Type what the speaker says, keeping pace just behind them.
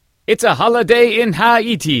It's a holiday in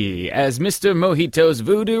Haiti as Mr. Mojito's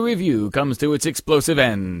Voodoo Review comes to its explosive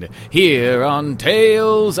end. Here on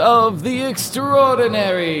Tales of the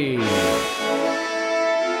Extraordinary.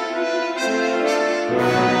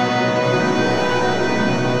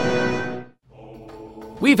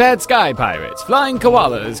 We've had sky pirates, flying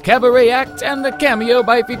koalas, cabaret act, and a cameo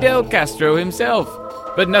by Fidel Castro himself.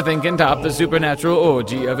 But nothing can top the supernatural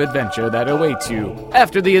orgy of adventure that awaits you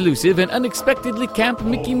after the elusive and unexpectedly camp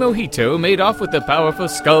Mickey Mojito made off with the powerful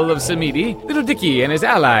skull of Samedi. Little Dicky and his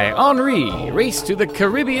ally, Henri, raced to the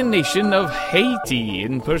Caribbean nation of Haiti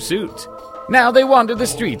in pursuit. Now they wander the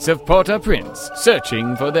streets of Port-au-Prince,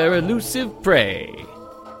 searching for their elusive prey.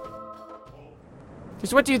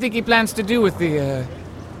 Just what do you think he plans to do with the,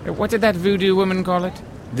 what did that voodoo woman call it?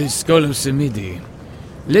 The skull of Samedi.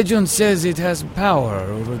 Legend says it has power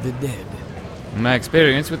over the dead. My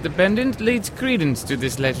experience with the pendant leads credence to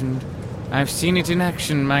this legend. I've seen it in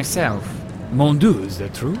action myself. Mon Dieu, is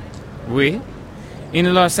that true? Oui.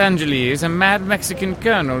 In Los Angeles, a mad Mexican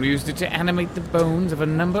colonel used it to animate the bones of a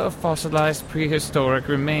number of fossilized prehistoric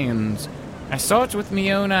remains. I saw it with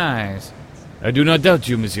my own eyes. I do not doubt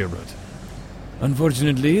you, Monsieur Brot.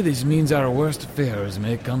 Unfortunately, this means our worst fears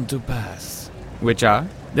may come to pass. Which are?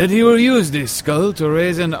 That he will use this skull to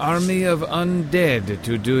raise an army of undead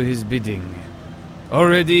to do his bidding.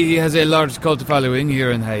 Already he has a large cult following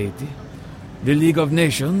here in Haiti. The League of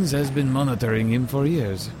Nations has been monitoring him for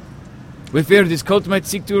years. We fear this cult might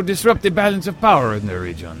seek to disrupt the balance of power in the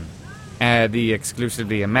region. The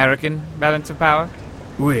exclusively American balance of power?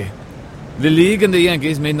 Oui. The League and the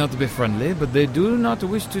Yankees may not be friendly, but they do not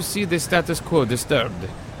wish to see the status quo disturbed.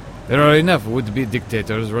 There are enough would-be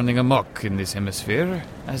dictators running amok in this hemisphere,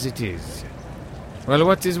 as it is. Well,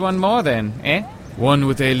 what is one more then, eh? One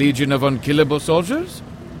with a legion of unkillable soldiers?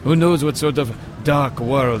 Who knows what sort of dark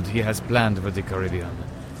world he has planned for the Caribbean?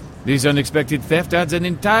 This unexpected theft adds an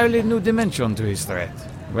entirely new dimension to his threat.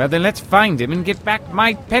 Well, then let's find him and get back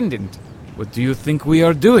my pendant. What do you think we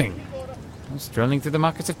are doing? I'm strolling through the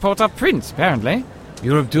markets of Port-au-Prince, apparently.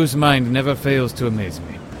 Your obtuse mind never fails to amaze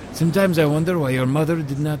me. Sometimes I wonder why your mother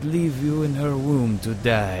did not leave you in her womb to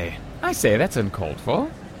die. I say, that's uncalled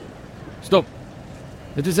for. Stop.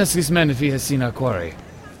 Let us ask this man if he has seen our quarry.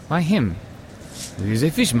 Why him? He is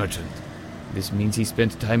a fish merchant. This means he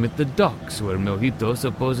spent time at the docks where Mojito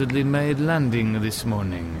supposedly made landing this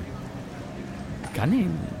morning.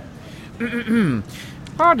 Cunning.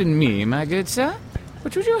 Pardon me, my good sir,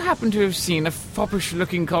 but would you happen to have seen a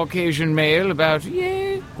foppish-looking Caucasian male about,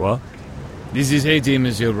 What? This is Haiti,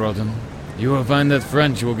 Monsieur Broughton. You will find that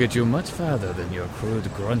French will get you much farther than your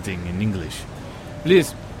crude grunting in English.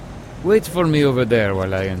 Please, wait for me over there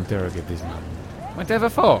while I interrogate this man. Whatever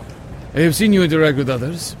for? I have seen you interact with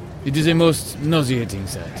others. It is a most nauseating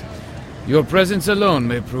sight. Your presence alone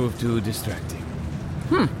may prove too distracting.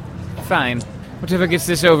 Fine. Whatever gets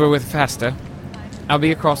this over with faster. I'll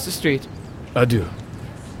be across the street. Adieu.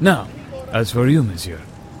 Now, as for you, monsieur,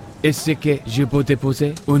 est-ce que je peux te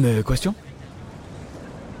poser une question?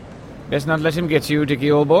 Best not let him get you,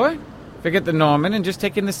 Dickie, old boy. Forget the Norman and just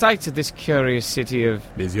take in the sights of this curious city of...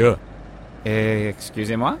 Monsieur.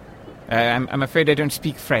 Excusez-moi? I'm afraid I don't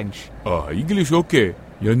speak French. English okay.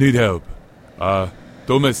 You need help.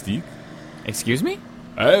 Domestique. Excuse me?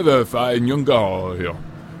 I have a fine young girl here.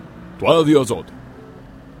 12 years old.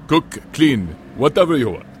 Cook, clean, whatever you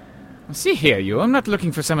want. See here, you. I'm not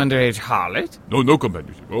looking for some underage harlot. No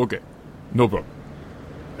companionship. Okay. No problem.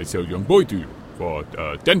 I sell young boy to you for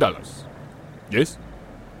 $10. Yes?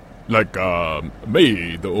 Like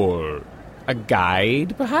maid or... A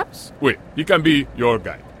guide, perhaps? Wait, he can be your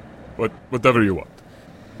guide. Whatever you want.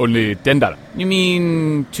 Only $10. You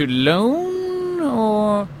mean to loan,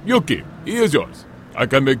 or...? You keep. He is yours. I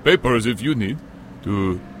can make papers if you need.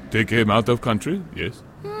 To take him out of country, yes?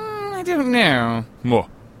 I don't know. More.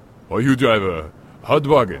 Or you drive a hot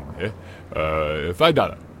wagon, eh?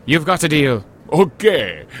 $5. You've got a deal.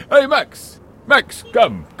 Okay. Hey, Max,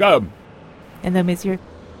 come. Hello, monsieur.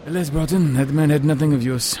 Alas, Broughton, that man had nothing of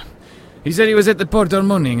use. He said he was at the port all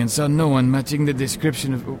morning and saw no one matching the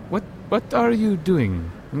description of... What are you doing?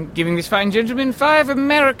 I'm giving this fine gentleman $5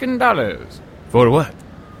 American. For what?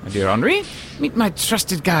 My dear Henri, meet my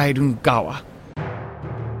trusted guide, Ungawa.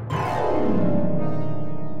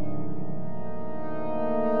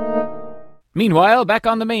 Meanwhile, back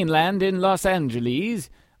on the mainland in Los Angeles,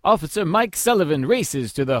 Officer Mike Sullivan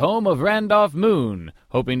races to the home of Randolph Moon,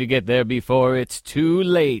 hoping to get there before it's too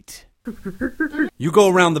late. You go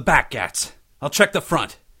around the back, Gats. I'll check the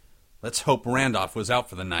front. Let's hope Randolph was out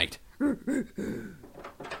for the night.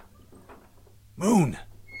 Moon,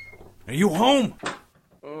 are you home?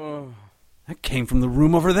 That came from the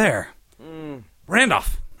room over there.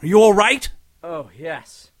 Randolph, are you all right? Oh,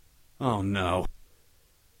 yes. Oh, no.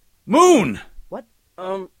 Moon! What?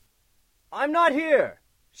 I'm not here.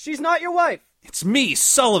 She's not your wife. It's me,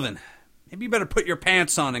 Sullivan. Maybe you better put your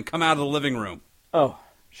pants on and come out of the living room. Oh,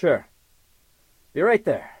 sure. Be right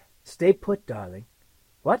there. Stay put, darling.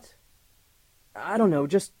 What? I don't know,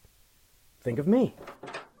 just think of me.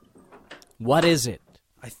 What is it?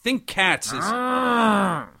 I think Katz is...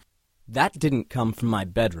 That didn't come from my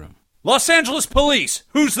bedroom. Los Angeles Police!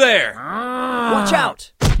 Who's there? Watch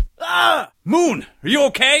out! Moon, are you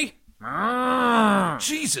okay?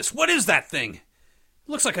 Jesus, what is that thing? It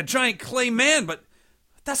looks like a giant clay man, but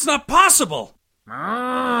that's not possible.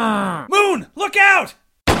 Moon, look out!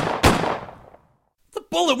 The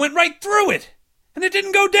bullet went right through it, and it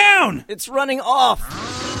didn't go down. It's running off.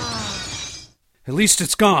 At least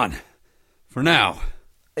it's gone. For now.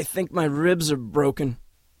 I think my ribs are broken.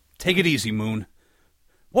 Take it easy, Moon.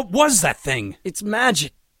 What was that thing? It's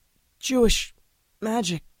magic. Jewish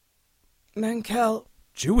magic. Mankel.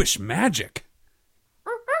 Jewish magic?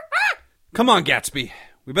 Come on, Gatsby.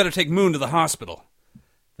 We better take Moon to the hospital.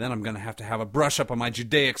 Then I'm going to have a brush up on my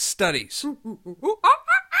Judaic studies.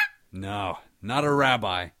 No, not a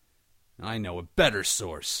rabbi. I know a better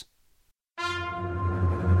source.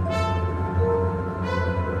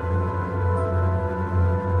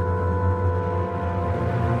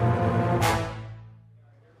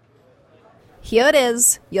 Here it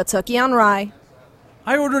is, your turkey on rye.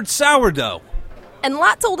 I ordered sourdough. And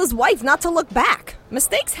Lot told his wife not to look back.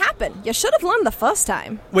 Mistakes happen. You should have learned the first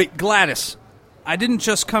time. Wait, Gladys. I didn't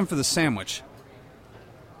just come for the sandwich.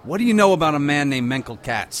 What do you know about a man named Menkel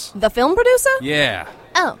Katz? The film producer? Yeah.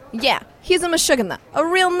 Oh, yeah. He's a Meshuggah, a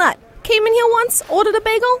real nut. Came in here once, ordered a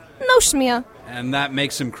bagel, no schmear. And that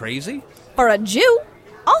makes him crazy? For a Jew.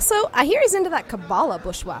 Also, I hear he's into that Kabbalah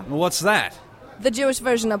bourgeois. Well, what's that? The Jewish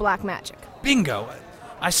version of black magic. Bingo.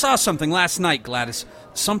 I saw something last night, Gladys.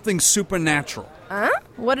 Something supernatural. Huh?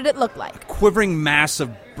 What did it look like? Quivering mass of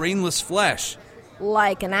brainless flesh.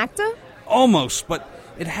 Like an actor? Almost, but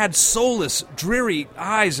it had soulless, dreary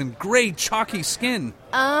eyes and gray, chalky skin.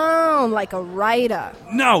 Oh, like a writer.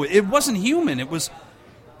 No, it wasn't human.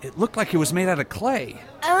 It looked like it was made out of clay.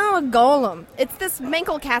 Oh, a golem. It's this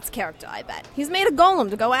Menkel Katz character, I bet. He's made a golem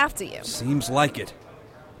to go after you. Seems like it.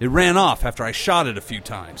 It ran off after I shot it a few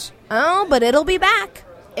times. Oh, but it'll be back.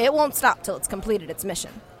 It won't stop till it's completed its mission.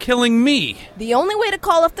 Killing me. The only way to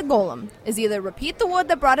call off the golem is either repeat the word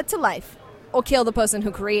that brought it to life or kill the person who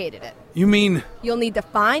created it. You mean... You'll need to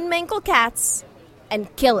find Menkel Katz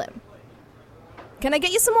and kill him. Can I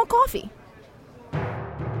get you some more coffee?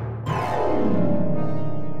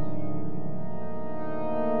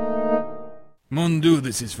 Mon Dieu,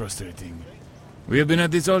 this is frustrating. We have been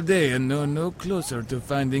at this all day and are no closer to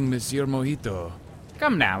finding Monsieur Mojito.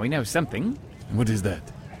 Come now, we know something. What is that?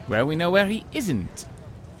 Well, we know where he isn't.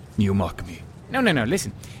 You mock me. No,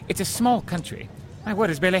 listen. It's a small country. My word,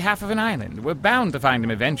 it's barely half of an island. We're bound to find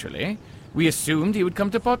him eventually. We assumed he would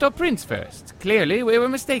come to Port-au-Prince first. Clearly, we were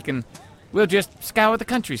mistaken. We'll just scour the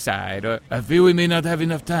countryside, or... I fear we may not have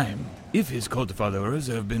enough time. If his cult followers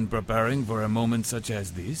have been preparing for a moment such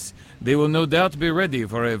as this, they will no doubt be ready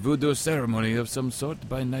for a voodoo ceremony of some sort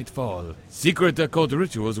by nightfall. Secret occult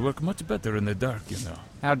rituals work much better in the dark, you know.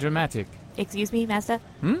 How dramatic. Excuse me, Master?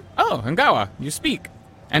 Oh, Ngawa, you speak.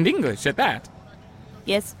 And English at that.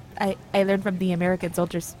 Yes, I learned from the American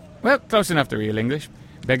soldiers. Well, close enough to real English.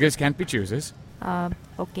 Beggars can't be choosers.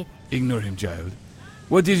 Okay. Ignore him, child.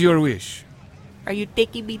 What is your wish? Are you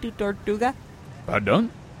taking me to Tortuga?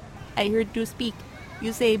 Pardon? I heard you speak.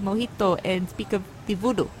 You say mojito and speak of the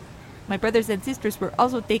voodoo. My brothers and sisters were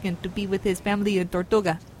also taken to be with his family in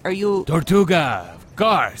Tortuga. Are you... Tortuga, of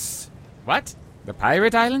course. What? The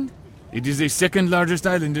pirate island? It is the second largest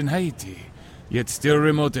island in Haiti, yet still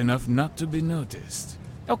remote enough not to be noticed.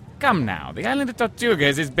 Oh, come now. The island of Tortuga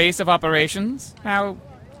is his base of operations? How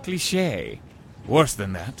cliché. Worse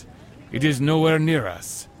than that, it is nowhere near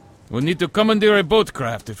us. We'll need to commandeer a boat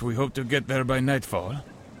craft if we hope to get there by nightfall.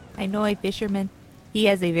 I know a fisherman. He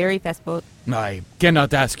has a very fast boat. I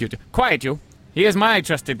cannot ask you to... Quiet, you. He is my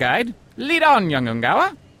trusted guide. Lead on, young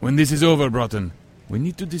Ngawa. When this is over, Broughton, we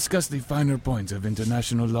need to discuss the finer points of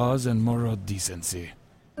international laws and moral decency.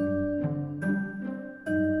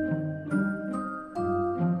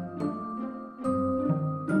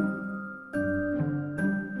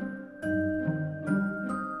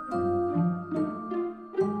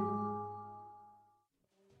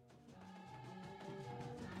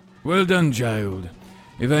 Well done, child.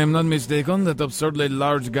 If I am not mistaken, that absurdly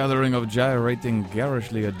large gathering of gyrating,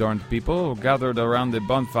 garishly adorned people gathered around the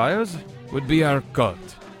bonfires would be our cult.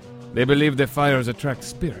 They believe the fires attract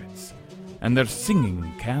spirits, and their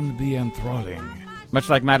singing can be enthralling. Much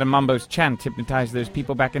like Madame Mambo's chant hypnotized those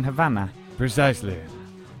people back in Havana. Precisely.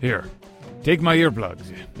 Here, take my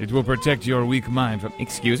earplugs. It will protect your weak mind from...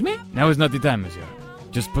 Excuse me? Now is not the time, monsieur.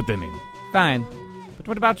 Just put them in. Fine. But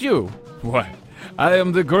what about you? Why, I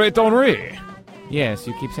am the great Henri. Yes,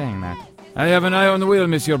 you keep saying that. I have an eye on the wheel,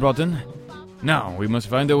 Monsieur Broughton. Now, we must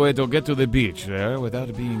find a way to get to the beach there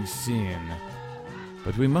without being seen.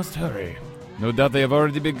 But we must hurry. No doubt they have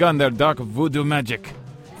already begun their dark voodoo magic.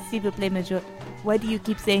 S'il vous plaît, monsieur. Why do you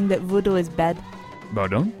keep saying that voodoo is bad?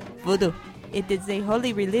 Pardon? Voodoo. It is a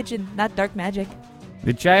holy religion, not dark magic.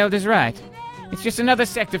 The child is right. It's just another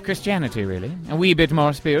sect of Christianity, really. A wee bit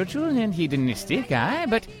more spiritual and hedonistic, aye,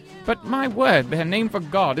 but my word, their name for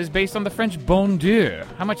God is based on the French bon Dieu.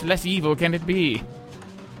 How much less evil can it be?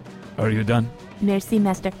 Are you done? Merci,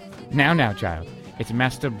 master. Now, child. It's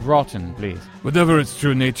Master Broughton, please. Whatever its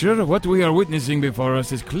true nature, what we are witnessing before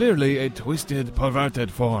us is clearly a twisted,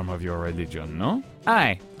 perverted form of your religion, no?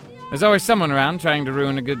 Aye. There's always someone around trying to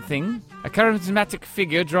ruin a good thing. A charismatic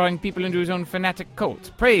figure drawing people into his own fanatic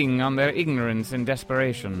cult, preying on their ignorance and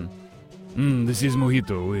desperation. This is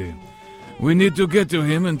Mojito. We need to get to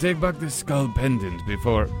him and take back the skull pendant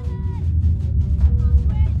before...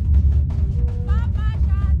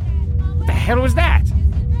 What the hell was that?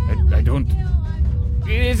 I don't...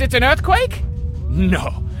 Is it an earthquake?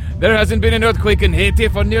 No, there hasn't been an earthquake in Haiti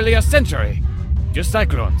for nearly a century. Just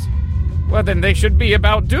cyclones. Well, then they should be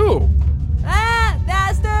about due. Ah!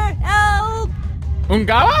 Master! Help!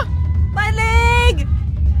 Ungawa? My leg!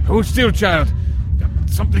 Hold still, child.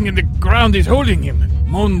 Something in the ground is holding him.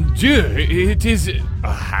 Mon Dieu, it is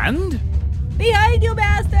a hand? Behind you,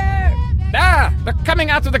 master! Ah! They're coming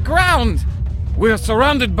out of the ground! We're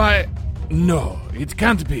surrounded by... No, it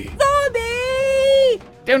can't be. Zombie!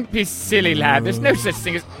 Don't be silly, lad. There's no such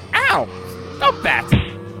thing as... Ow! Stop that!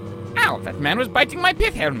 Ow, that man was biting my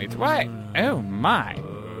pith helmet. Why? Oh, my.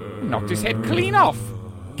 Knocked his head clean off.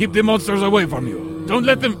 Keep the monsters away from you. Don't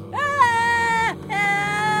let them... Ah!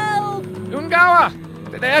 Help! Ungawa!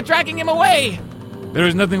 They're dragging him away! There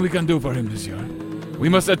is nothing we can do for him, monsieur. We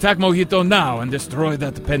must attack Mojito now and destroy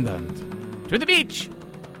that pendant. To the beach!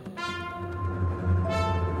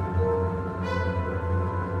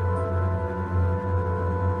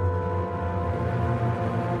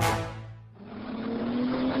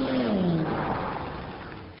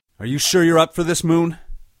 Are you sure you're up for this, Moon?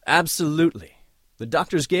 Absolutely. The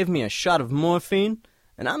doctors gave me a shot of morphine,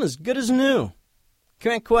 and I'm as good as new.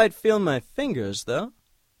 Can't quite feel my fingers, though.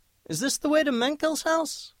 Is this the way to Menkel's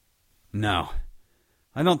house? No.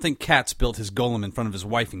 I don't think Katz built his golem in front of his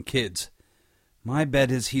wife and kids. My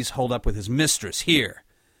bet is he's holed up with his mistress here,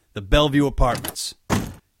 the Bellevue Apartments.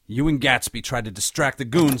 You and Gatsby tried to distract the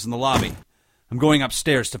goons in the lobby. I'm going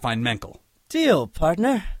upstairs to find Menkel. Deal,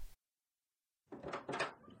 partner.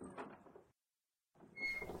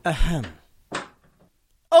 Ahem.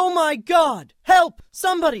 Oh my God! Help!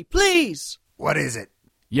 Somebody, please! What is it?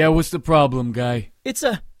 Yeah, what's the problem, guy? It's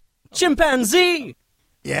a chimpanzee!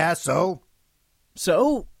 Yeah, so?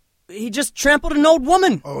 So, he just trampled an old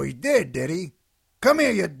woman. Oh, he did he? Come here,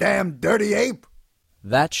 you damn dirty ape!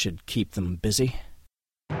 That should keep them busy.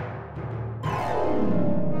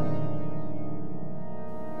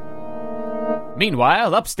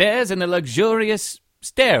 Meanwhile, upstairs in the luxurious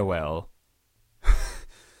stairwell.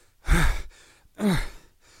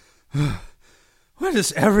 Why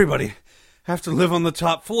does everybody have to live on the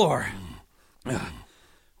top floor?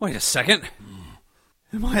 Wait a second.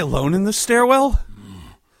 Am I alone in the stairwell?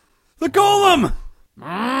 The golem!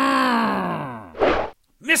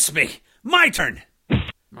 Miss me! My turn!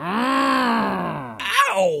 Ow!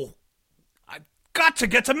 I've got to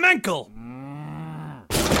get to Menkel!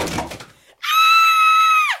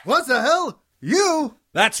 What the hell? You?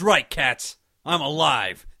 That's right, Katz. I'm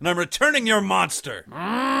alive, and I'm returning your monster.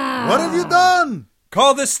 What have you done?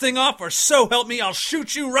 Call this thing off, or so help me, I'll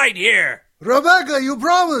shoot you right here. Rebecca, you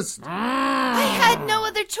promised. I had no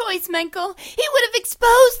other choice, Menkel. He would have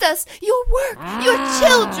exposed us, your work, your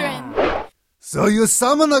children. So you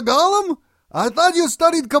summon a golem? I thought you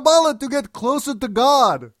studied Kabbalah to get closer to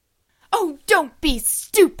God. Oh, don't be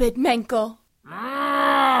stupid, Menkel.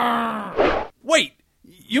 Wait,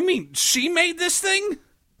 you mean she made this thing?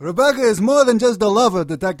 Rebecca is more than just a lover,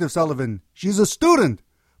 Detective Sullivan. She's a student.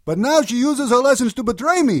 But now she uses her lessons to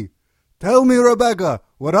betray me. Tell me, Rebecca,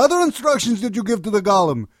 what other instructions did you give to the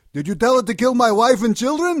golem? Did you tell it to kill my wife and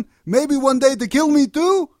children? Maybe one day to kill me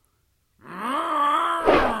too?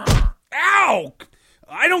 Ow!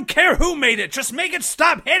 I don't care who made it, just make it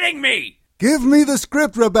stop hitting me! Give me the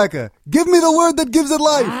script, Rebecca. Give me the word that gives it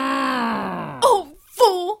life. Oh,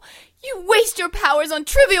 fool! You waste your powers on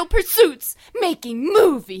trivial pursuits, making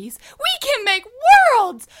movies. We can make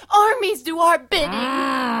worlds. Armies do our bidding.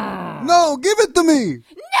 No, give it to me!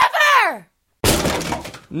 Never!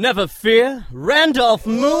 Never fear. Randolph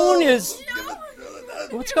Moon is...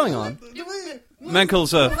 What's going on?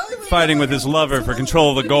 Menkel's fighting with his lover for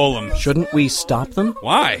control of the golem. Shouldn't we stop them?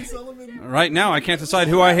 Why? Right now, I can't decide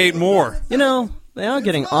who I hate more. You know, they are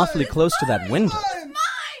getting awfully close to that window.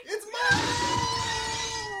 It's mine!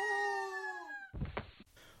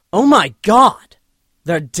 Oh my god!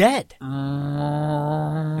 They're dead.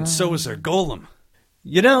 And so is their golem.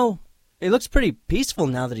 You know, it looks pretty peaceful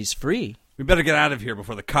now that he's free. We better get out of here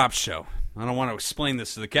before the cops show. I don't want to explain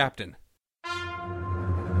this to the captain.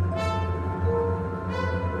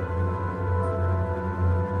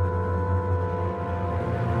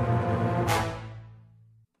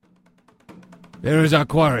 There is our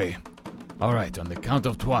quarry. All right, on the count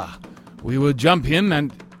of trois, we will jump him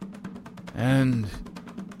and...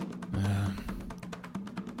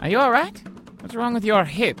 Are you all right? What's wrong with your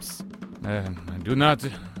hips? I do not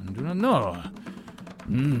know.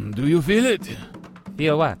 Do you feel it?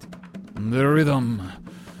 Feel what? The rhythm.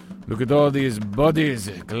 Look at all these bodies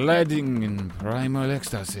gliding in primal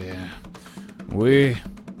ecstasy. We...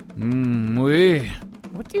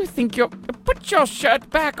 What do you think you're... Put your shirt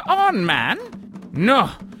back on, man! No,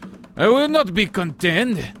 I will not be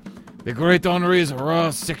contained. The great Henri's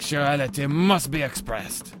raw sexuality must be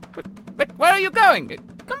expressed. But where are you going?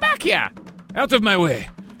 Come back here! Out of my way!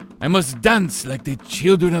 I must dance like the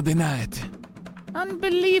children of the night.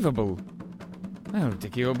 Unbelievable. Well,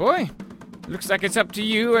 Dickie, old boy, looks like it's up to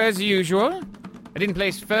you as usual. I didn't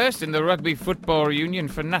place first in the rugby football union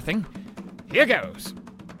for nothing. Here goes.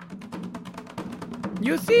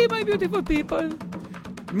 You see, my beautiful people,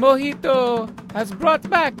 Mojito has brought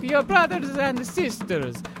back your brothers and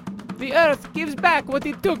sisters. The earth gives back what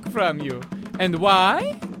it took from you. And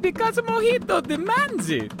why? Because Mojito demands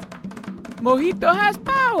it. Mojito has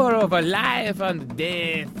power over life and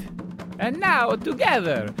death. And now,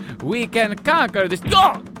 together, we can conquer this...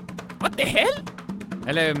 Oh! What the hell?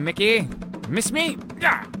 Hello, Mickey. Miss me?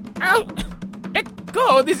 Ah! Ow! Let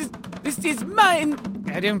go! This is mine!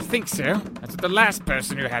 I don't think so. That's what the last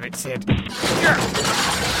person who had it said.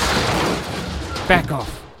 Back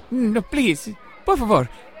off. No, please. Por favor.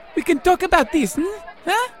 We can talk about this,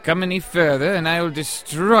 huh? Come any further and I will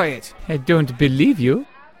destroy it. I don't believe you.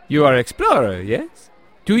 You are explorer, yes?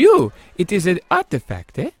 To you, it is an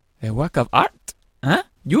artifact, eh? A work of art? Huh?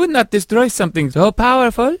 You would not destroy something so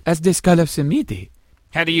powerful as the skull of Samiti.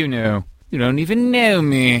 How do you know? You don't even know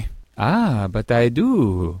me. Ah, but I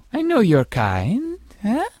do. I know your kind.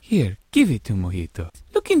 Huh? Here, give it to Mojito.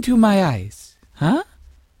 Look into my eyes. Huh?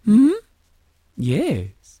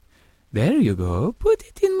 Yes. There you go. Put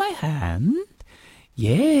it in my hand.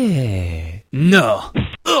 Yeah. No.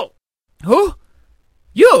 Oh! Who?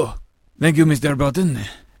 You! Thank you, Mr. Button.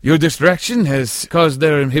 Your distraction has caused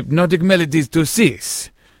their hypnotic melodies to cease,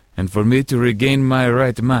 and for me to regain my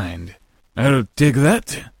right mind. I'll take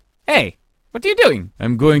that. Hey, what are you doing?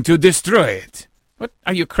 I'm going to destroy it. What,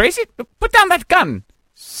 are you crazy? Put down that gun!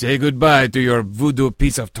 Say goodbye to your voodoo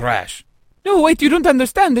piece of trash. No, wait, you don't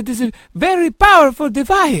understand. It is a very powerful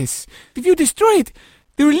device. If you destroy it,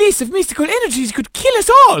 the release of mystical energies could kill us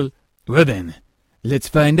all. Well then, let's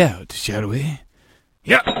find out, shall we?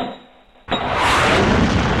 Yeah.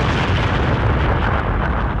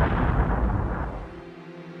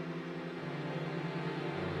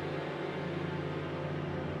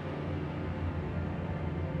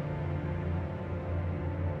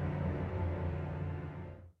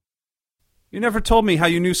 You never told me how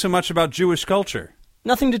you knew so much about Jewish culture.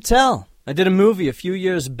 Nothing to tell. I did a movie a few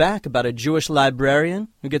years back about a Jewish librarian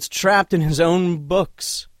who gets trapped in his own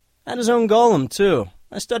books. And his own golem, too.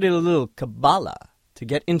 I studied a little Kabbalah to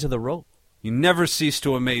get into the role. You never cease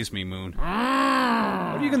to amaze me, Moon. What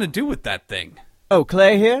are you going to do with that thing? Oh,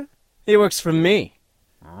 Clay here? He works for me.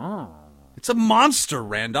 It's a monster,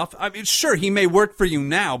 Randolph. I mean, sure, he may work for you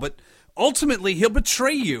now, but ultimately he'll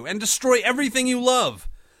betray you and destroy everything you love.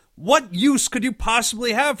 What use could you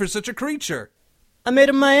possibly have for such a creature? I made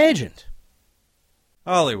him my agent.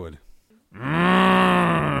 Hollywood.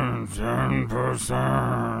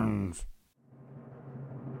 10%.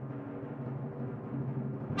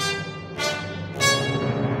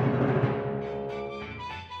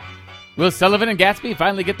 Will Sullivan and Gatsby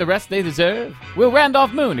finally get the rest they deserve? Will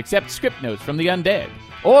Randolph Moon accept script notes from the undead?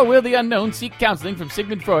 Or will the unknown seek counseling from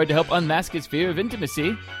Sigmund Freud to help unmask his fear of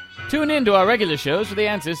intimacy? Tune in to our regular shows for the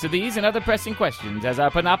answers to these and other pressing questions as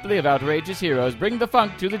our panoply of outrageous heroes bring the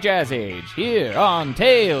funk to the jazz age, here on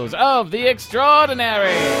Tales of the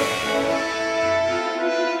Extraordinary.